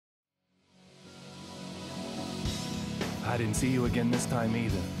I didn't see you again this time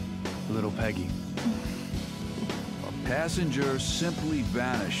either, little Peggy. A passenger simply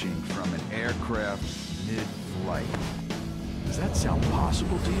vanishing from an aircraft mid-flight. Does that sound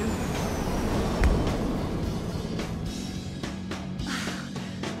possible to you?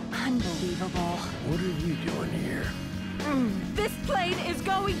 Unbelievable. What are you doing here? This plane is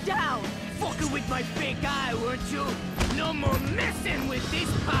going down! Fucking with my fake eye, weren't you? No more messing with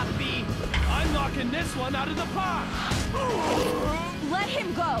this puppy! I'm knocking this one out of the park! Let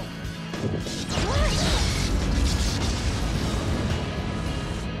him go!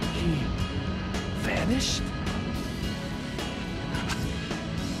 He vanished?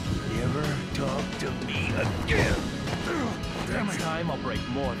 Never talk to me again! Next time I'll break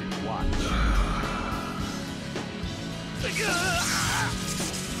more than you watch.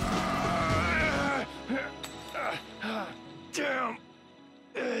 Damn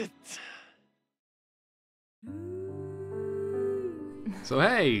it! So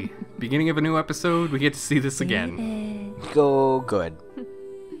hey, beginning of a new episode, we get to see this again. Go good.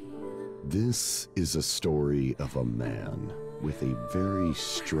 This is a story of a man with a very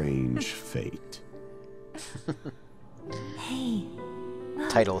strange fate. Hey.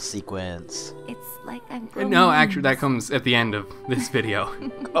 Title sequence. It's like I'm growing No, actually, that wings. comes at the end of this video.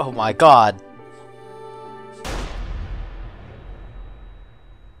 Oh my god.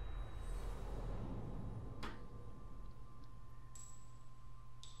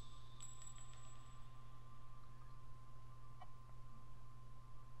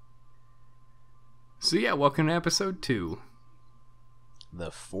 So yeah, welcome to episode 2.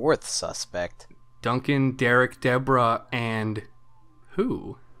 The fourth suspect. Duncan, Derek, Deborah, and...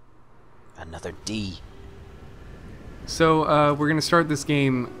 who? Another D. So, we're gonna start this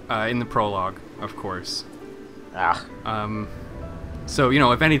game in the prologue, of course. Ah. So, you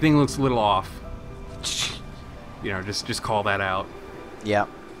know, if anything looks a little off, you know, just call that out. Yep.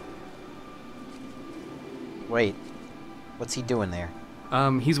 Wait. What's he doing there?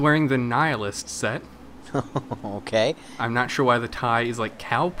 He's wearing the Nihilist set. Okay. I'm not sure why the tie is like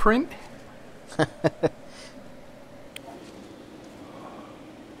cow print.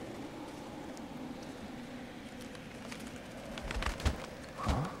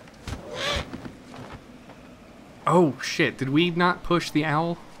 Oh shit, did we not push the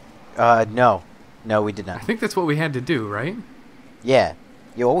owl? No. No, we did I not. think that's what we had to do, right? Yeah.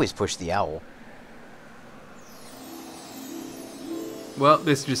 You always push the owl. Well,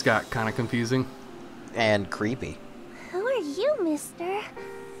 this just got kind of confusing. And creepy. Who are you, mister?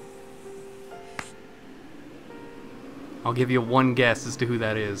 I'll give you one guess as to who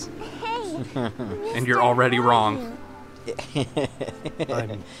that is. Hey. And you're already wrong.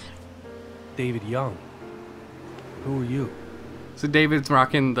 I'm David Young. Who are you? So David's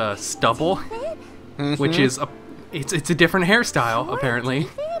rocking the stubble, which is it's a different hairstyle apparently.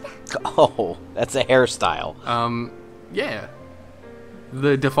 Oh, that's a hairstyle. Yeah.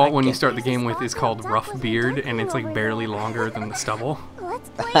 The default one you start the game with is called Rough Beard, and it's like barely longer than the stubble. Let's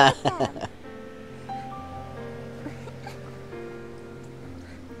play with them.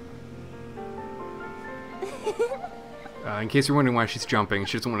 In case you're wondering why she's jumping,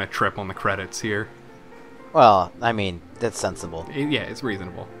 she doesn't want to trip on the credits here. Well, I mean, that's sensible. Yeah, it's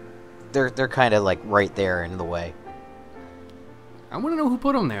reasonable. They're kind of like right there in the way. I want to know who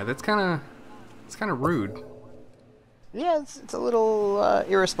put them there. It's kind of rude. Yeah, it's a little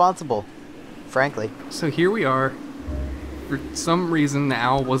irresponsible, frankly. So here we are. For some reason, the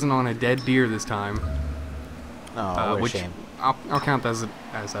owl wasn't on a dead deer this time. Oh, what a which shame. I'll count as a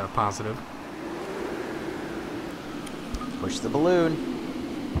positive. Push the balloon.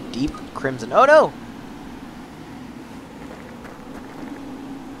 Deep crimson. Oh no!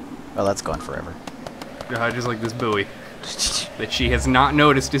 Oh, that's gone forever. Just like this buoy that she has not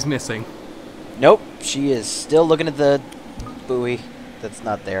noticed is missing. Nope, she is still looking at the buoy that's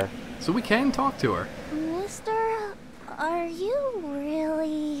not there. So we can talk to her. Mister, are you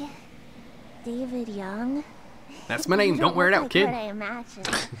really David Young? That's my name. You Don't wear it look out, like kid. What I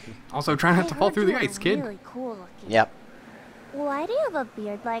imagined. Also, try not to I fall heard through the you were ice, kid. Really cool looking. Yep. Why do you have a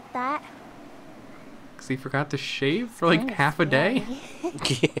beard like that? Because he forgot to shave for like Kinda half a day.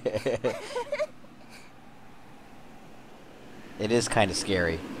 scary. It is kind of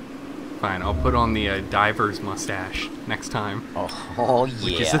scary. Fine, I'll put on the diver's mustache next time. Oh yeah.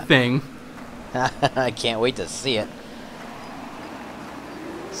 Which is a thing. I can't wait to see it.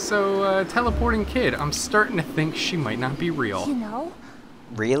 So, teleporting kid, I'm starting to think she might not be real. You know,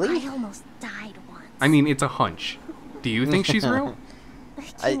 Really? I almost died once. I mean, it's a hunch. Do you think she's real?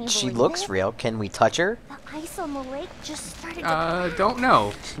 Can you She believe looks it? real. Can we touch her? The ice on the lake just started to Don't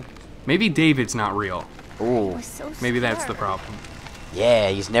know. Maybe David's not real. Ooh. was so Maybe that's the scared. problem. Yeah,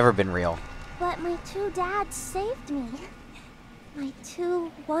 he's never been real. But my two dads saved me. My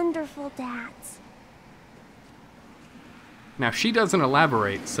two wonderful dads. Now, she doesn't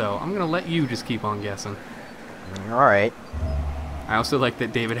elaborate, so I'm gonna let you just keep on guessing. Alright. I also like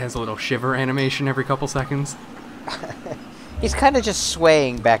that David has a little shiver animation every couple seconds. He's kind of just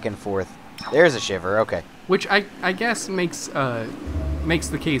swaying back and forth. There's a shiver, okay. Which I guess makes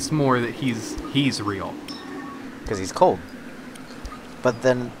the case more that he's real. Because he's cold. But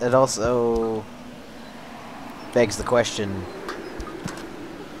then it also begs the question,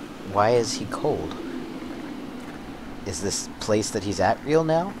 why is he cold? Is this place that he's at real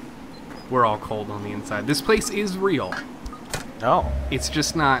now? We're all cold on the inside. This place is real. Oh. It's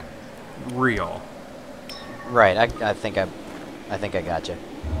just not real. Right, I think I gotcha.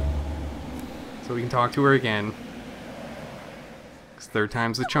 So we can talk to her again. 'Cause third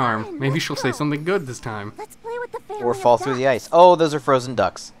time's the charm. on, Maybe let's she'll say go. something good this time. Let's play with the family. Or of fall through the ducks. ice. Oh, those are frozen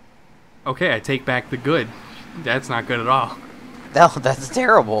ducks. Okay, I take back the good. That's not good at all. No, that's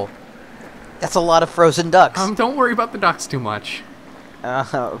terrible. That's a lot of frozen ducks. Don't worry about the ducks too much.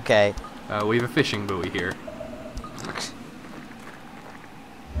 Okay. We have a fishing buoy here.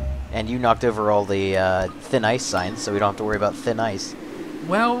 And you knocked over all the thin ice signs, so we don't have to worry about thin ice.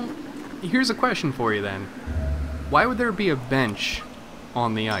 Well, here's a question for you then. Why would there be a bench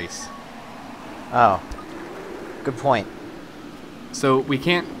on the ice? Oh. Good point. So we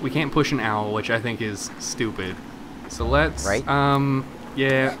can't push an owl, which I think is stupid. So let's Right.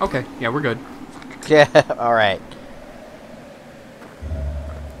 Yeah, okay. Yeah, we're good. Yeah, alright.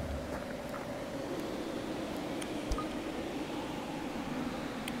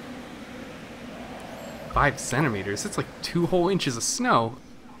 Five centimeters. It's like 2 whole inches of snow.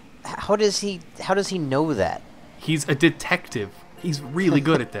 How does he know that? He's a detective. He's really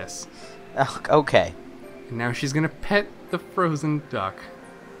good at this. Okay. And now she's gonna pet the frozen duck.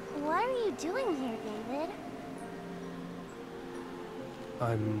 What are you doing here, David?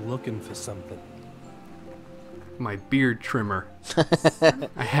 I'm looking for something. My beard trimmer.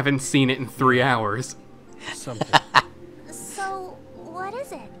 I haven't seen it in 3 hours. Something. So, what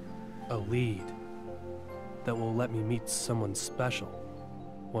is it? A lead. That will let me meet someone special.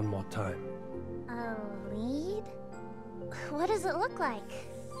 One more time. A lead? What does it look like?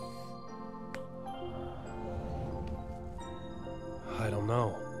 I don't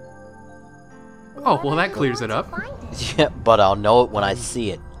know. Oh, What well, are that you clears going it to up. find it? Yeah, but I'll know it when I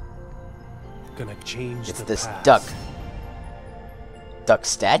see it. Gonna change It's the this past. duck. Duck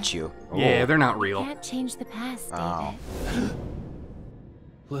statue. Yeah, Oh. they're not real. Can't change the past, David. Oh.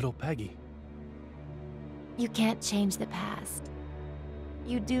 Little Peggy. You can't change the past.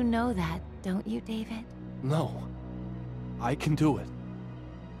 You do know that, don't you, David? No. I can do it.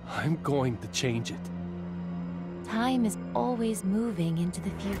 I'm going to change it. Time is always moving into the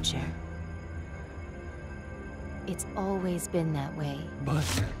future. It's always been that way.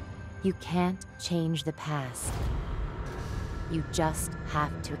 But You can't change the past. You just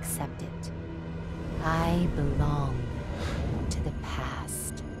have to accept it. I belong to the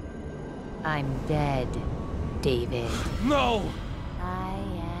past. I'm dead, David. no! I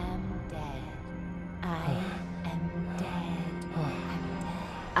am dead. I am dead.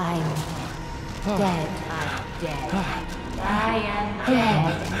 I'm dead. I'm dead. I am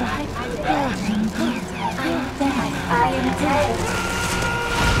dead. I'm dead. I'm dead. I am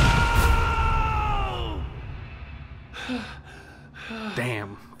dead.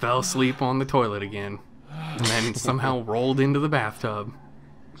 Damn. Fell asleep on the toilet again. And then somehow rolled into the bathtub.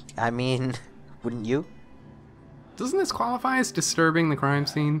 I mean, wouldn't you? Doesn't this qualify as disturbing the crime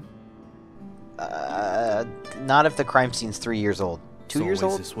scene? Not if the crime scene's 3 years old. 2 It's years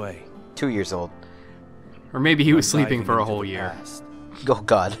always old? this way. 2 years old. Or maybe he was I'm sleeping diving for a into whole the year. past, Oh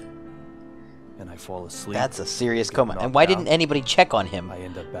God, and I fall asleep. that's a serious Get coma. And knocked why out. didn't anybody check on him? I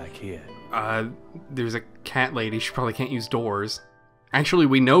end up back here. There's a cat lady. She probably can't use doors. Actually,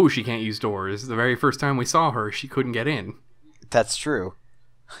 we know she can't use doors. The very first time we saw her, she couldn't get in. That's true.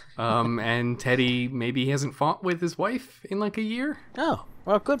 And Teddy maybe hasn't fought with his wife in like a year? Oh,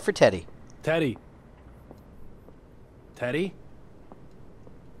 well, good for Teddy. Teddy. Teddy?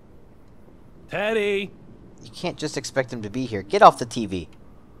 Teddy! You can't just expect him to be here. Get off the TV.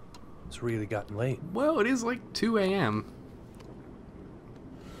 It's really gotten late. Well, it is like 2 a.m.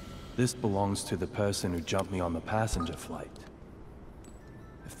 This belongs to the person who jumped me on the passenger flight.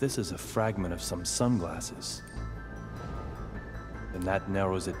 If this is a fragment of some sunglasses, then that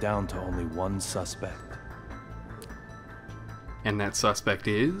narrows it down to only one suspect. And that suspect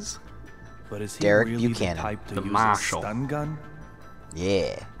is? But is he Derek really Buchanan, the type to the use marshal. a stun gun?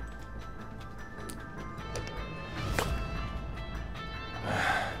 Yeah.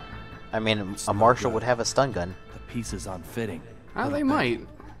 I mean, a marshal would have a stun gun. The piece is unfitting. Oh, they might.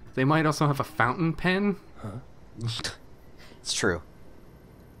 They might also have a fountain pen. It's true.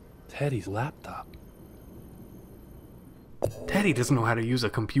 Teddy's laptop. Teddy doesn't know how to use a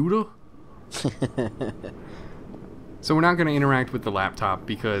computer. So we're not going to interact with the laptop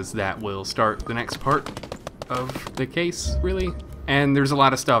because that will start the next part of the case, really. And there's a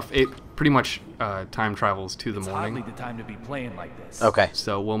lot of stuff. It pretty much time travels to the morning. Hardly the time to be playing like this. Okay.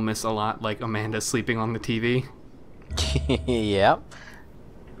 So we'll miss a lot, like Amanda sleeping on the TV. Yep.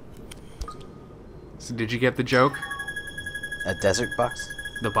 So did you get the joke? A desert box?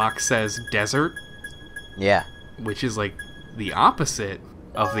 The box says desert, Yeah. which is like the opposite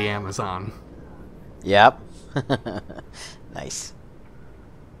of the Amazon. Yep. Nice.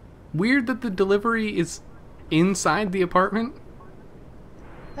 Weird that the delivery is inside the apartment.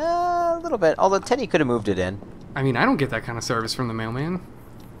 A little bit. Although Teddy could have moved it in. I mean, I don't get that kind of service from the mailman.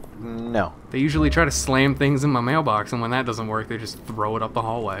 No. They usually try to slam things in my mailbox, and when that doesn't work, they just throw it up the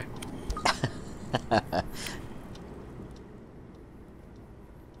hallway.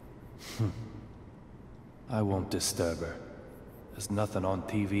 I won't disturb her. There's nothing on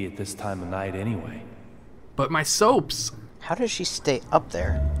TV at this time of night anyway. But my soaps! How does she stay up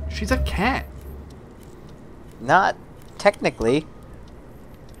there? She's a cat. Not technically.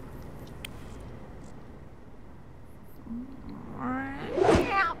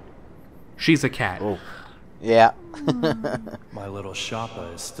 She's a cat. Oh. Yeah. My little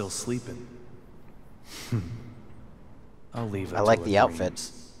Shoppa is still sleeping. I'll leave it. I like the outfit.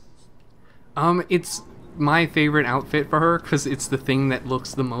 It's my favorite outfit for her because it's the thing that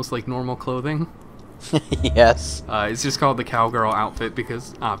looks the most like normal clothing. Yes. It's just called the cowgirl outfit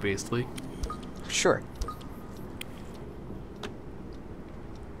because, obviously. Sure.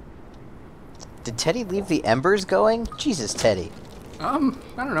 Did Teddy leave the embers going? Jesus, Teddy. I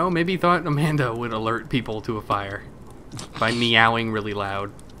don't know, maybe he thought Amanda would alert people to a fire by meowing really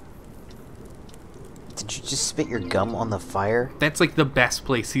loud. Did you just spit your gum on the fire? That's like the best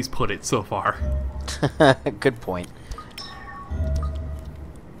place he's put it so far. Good point.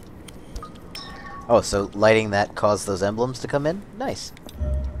 Oh, so lighting that caused those emblems to come in? Nice.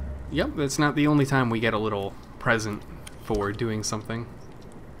 Yep, that's not the only time we get a little present for doing something.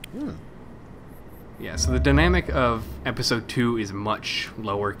 Hmm. Yeah, so the dynamic of episode 2 is much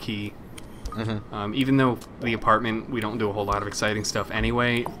lower key. Mm-hmm. Even though the apartment, we don't do a whole lot of exciting stuff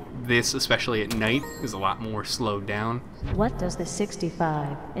anyway, this, especially at night, is a lot more slowed down. What does the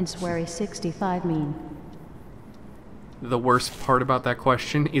 65 in Swery 65 mean? The worst part about that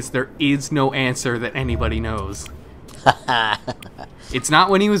question is there is no answer that anybody knows. It's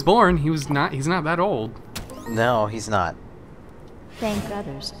not when he was born. He's not that old. No, he's not. Thank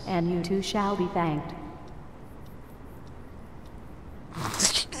others, and you too shall be thanked.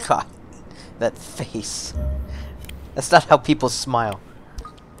 God, that face. That's not how people smile.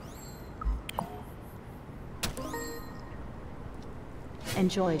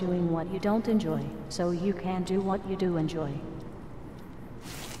 Enjoy doing what you don't enjoy, so you can do what you do enjoy.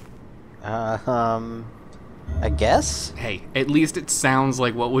 I guess? Hey, at least it sounds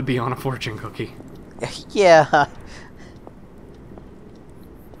like what would be on a fortune cookie. Yeah.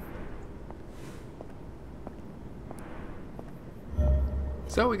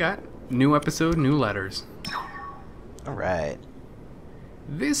 So we got new episode, new letters. Alright.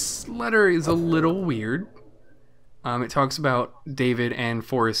 This letter is a little weird. It talks about David and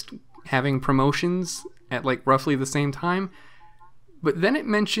Forrest having promotions at like roughly the same time, but then it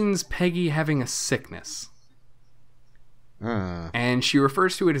mentions Peggy having a sickness. And she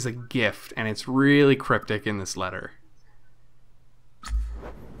refers to it as a gift, and it's really cryptic in this letter.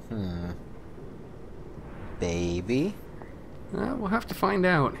 Baby? We'll have to find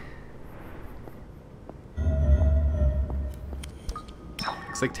out.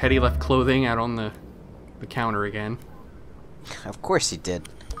 Looks like Teddy left clothing out on the counter again. Of course he did.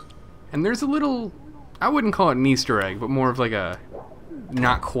 And there's a little, I wouldn't call it an Easter egg, but more of like a,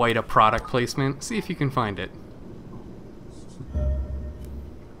 not quite a product placement. See if you can find it.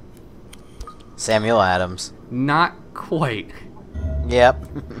 Samuel Adams. Not quite. Yep.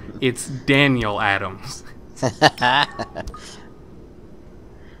 It's Daniel Adams.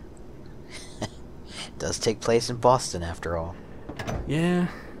 Does take place in Boston after all. Yeah.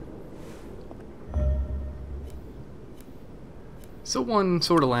 So one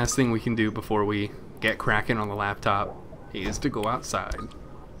sort of last thing we can do before we get cracking on the laptop is to go outside.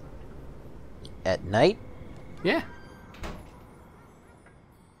 At night? Yeah.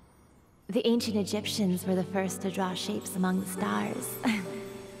 The ancient Egyptians were the first to draw shapes among the stars.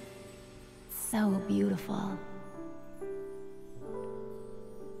 So beautiful.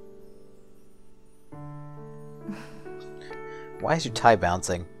 Why is your tie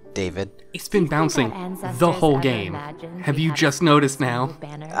bouncing, David? It's been bouncing the ancestors whole ever game. imagined Have we you had a just noticed blue now?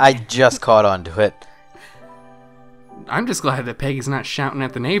 banner? I just caught on to it. I'm just glad that Peggy's not shouting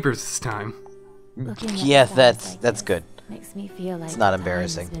at the neighbors this time. Looking at Yeah, stars that's like that's this good. Makes me feel like It's not time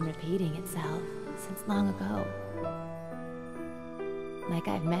embarrassing. has been repeating itself since long ago. Like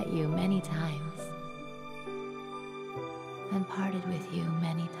I've met you many times. And parted with you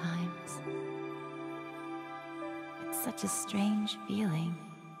many times. It's such a strange feeling.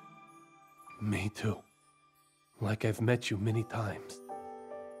 Me too. Like I've met you many times.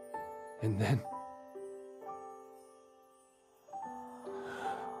 And then...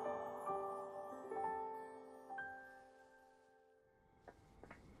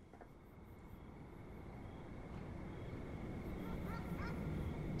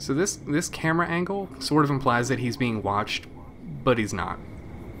 So this camera angle sort of implies that he's being watched, but he's not.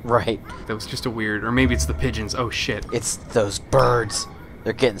 Right. That was just a weird, or maybe it's the pigeons. Oh shit. It's those birds.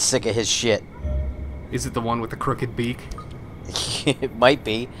 They're getting sick of his shit. Is it the one with the crooked beak? It might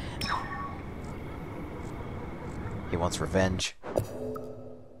be. He wants revenge.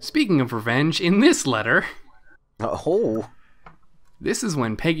 Speaking of revenge, in this letter, Oh. this is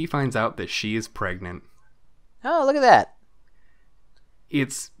when Peggy finds out that she is pregnant. Oh, look at that.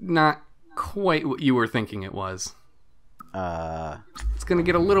 It's not quite what you were thinking it was. It's gonna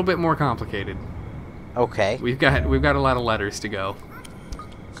get a little bit more complicated. Okay. We've got a lot of letters to go.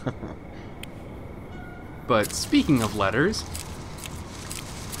 But speaking of letters,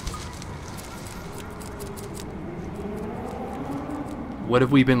 what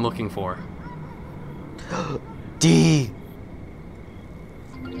have we been looking for? D.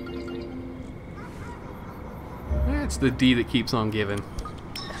 It's the D that keeps on giving.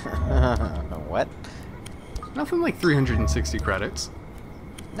 What? Nothing like 360 credits.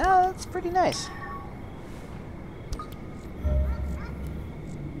 No, that's pretty nice.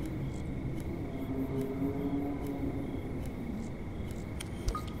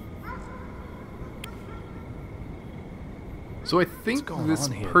 So I think going this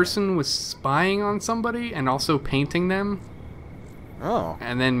on here, person was spying on somebody and also painting them, Oh.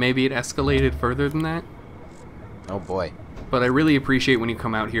 and then maybe it escalated further than that. Oh boy. But I really appreciate when you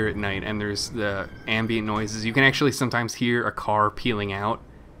come out here at night and there's the ambient noises. You can actually sometimes hear a car peeling out,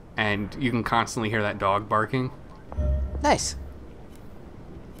 and you can constantly hear that dog barking. Nice.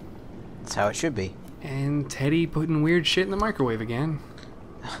 That's how it should be. And Teddy putting weird shit in the microwave again.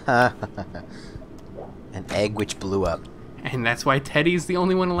 An egg which blew up. And that's why Teddy's the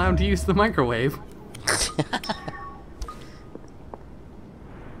only one allowed to use the microwave.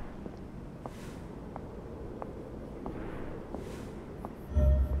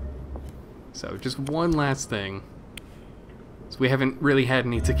 So, just one last thing. So we haven't really had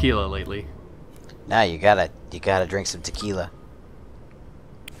any tequila lately. Now you gotta drink some tequila.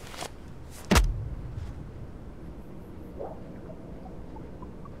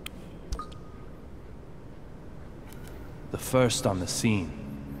 The first on the scene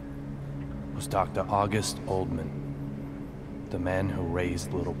was Dr. August Oldman, the man who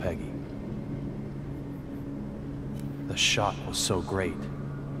raised little Peggy. The shot was so great,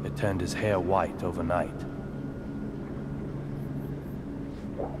 it turned his hair white overnight.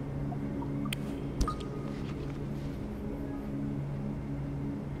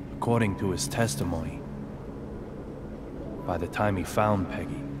 According to his testimony, by the time he found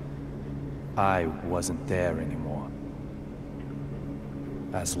Peggy, I wasn't there anymore.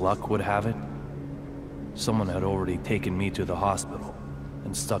 As luck would have it, someone had already taken me to the hospital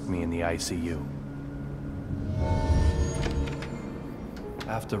and stuck me in the ICU.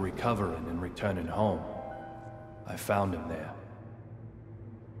 After recovering and returning home, I found him there.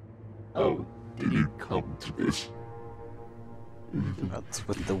 How did it come to this? That's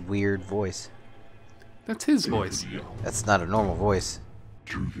with the weird voice. That's his voice. That's not a normal voice.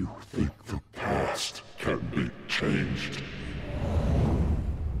 Do you think the past can be changed?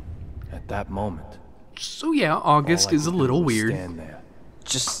 At that moment, So yeah, August all I is a could do little was weird. stand there.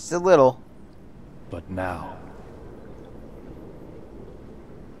 Just a little. But now,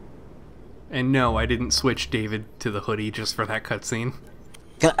 And no, I didn't switch David to the hoodie just for that cutscene.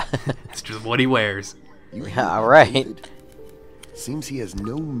 It's just what he wears. All right. Seems he has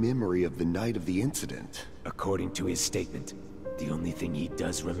no memory of the night of the incident. According to his statement, the only thing he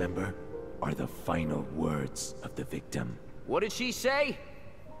does remember are the final words of the victim. What did she say?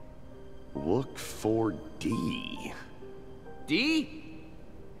 Look for D. D?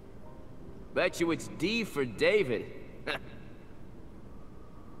 Bet you it's D for David.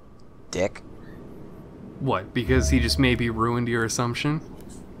 Dick. What, because he just maybe ruined your assumption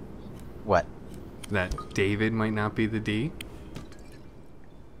What? that David might not be the D?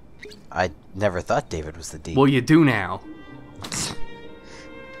 I never thought David was the D. Well, you do now.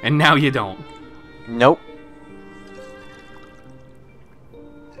 And now you don't. Nope.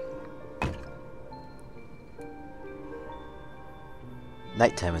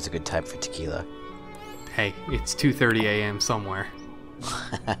 Nighttime is a good time for tequila. Hey, it's 2:30 a.m. somewhere.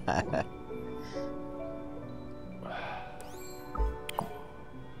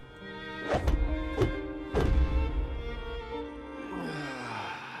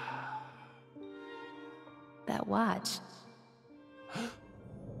 That watch.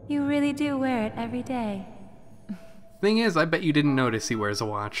 You really do wear it every day. Thing is, I bet you didn't notice he wears a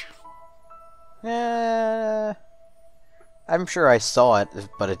watch. I'm sure I saw it,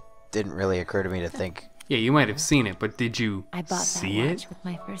 but it didn't really occur to me to think. Yeah, you might have seen it, but did you I bought see that watch it? with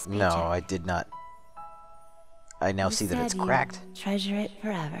my first No, paycheck. I did not. I now You see that it's said you'd cracked. treasure it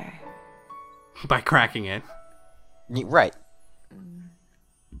forever. By cracking it. Right.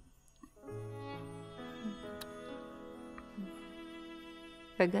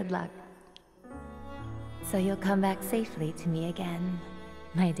 For good luck. So you'll come back safely to me again,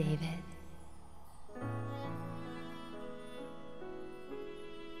 my David.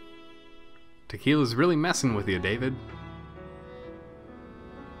 Tequila's really messing with you, David.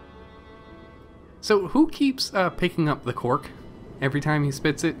 So, who keeps picking up the cork every time he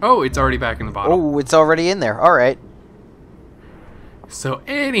spits it? Oh, it's already back in the bottle. Oh, it's already in there. All right. So,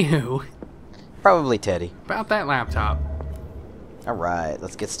 anywho, Probably Teddy. about that laptop. All right,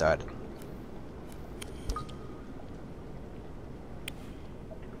 let's get started.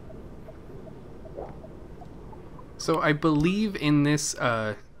 So, I believe in this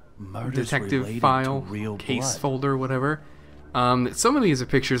Murders detective related file, to real case blood. folder, whatever, that some of these are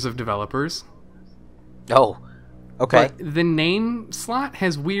pictures of developers. Oh, okay. But the name slot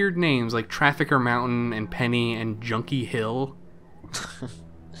has weird names like Trafficker Mountain and Penny and Junkie Hill.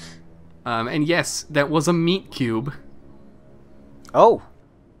 And yes, that was a meat cube. Oh,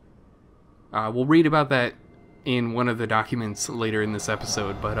 We'll read about that in one of the documents later in this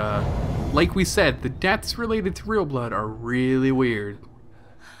episode, but like we said, the deaths related to real blood are really weird.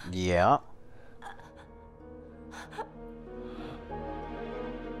 yeah.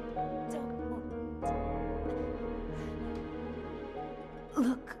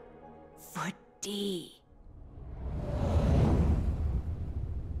 Look for D.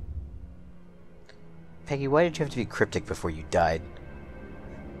 Peggy, why did you have to be cryptic before you died?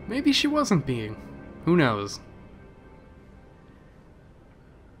 Maybe she wasn't being. Who knows?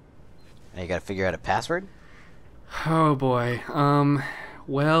 Now you gotta figure out a password? Oh boy.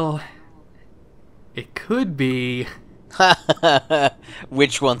 Well, it could be.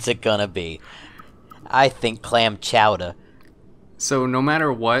 Which one's it gonna be? I think clam chowder. So no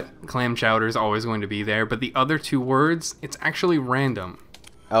matter what, clam chowder is always going to be there, but the other two words, it's actually random.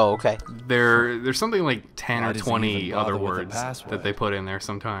 Oh, okay. There's something like 10 Why or does he 20 even bother other with a words password? that they put in there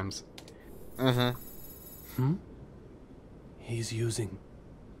sometimes. Mm-hmm. He's using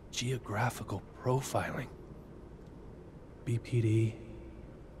geographical profiling. BPD,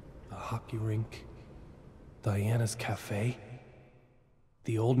 the hockey rink, Diana's cafe,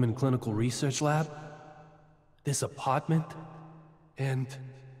 the Oldman Clinical Research Lab, this apartment, and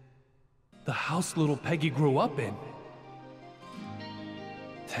the house little Peggy grew up in.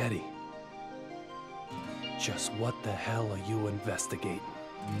 Teddy, just what the hell are you investigating?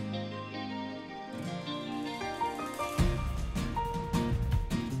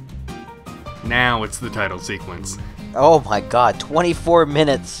 Now it's the title sequence. Oh my god, 24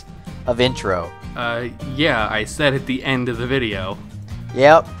 minutes of intro. Yeah, I said at the end of the video,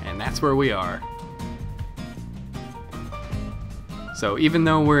 Yep. and that's where we are. So even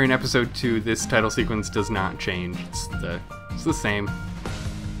though we're in episode 2, this title sequence does not change. It's the same.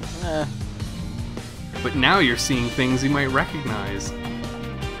 But now you're seeing things you might recognize.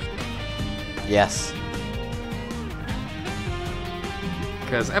 Yes.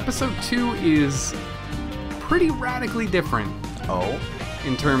 Because episode 2 is pretty radically different Oh.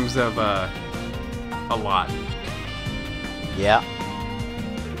 in terms of a lot. Yeah.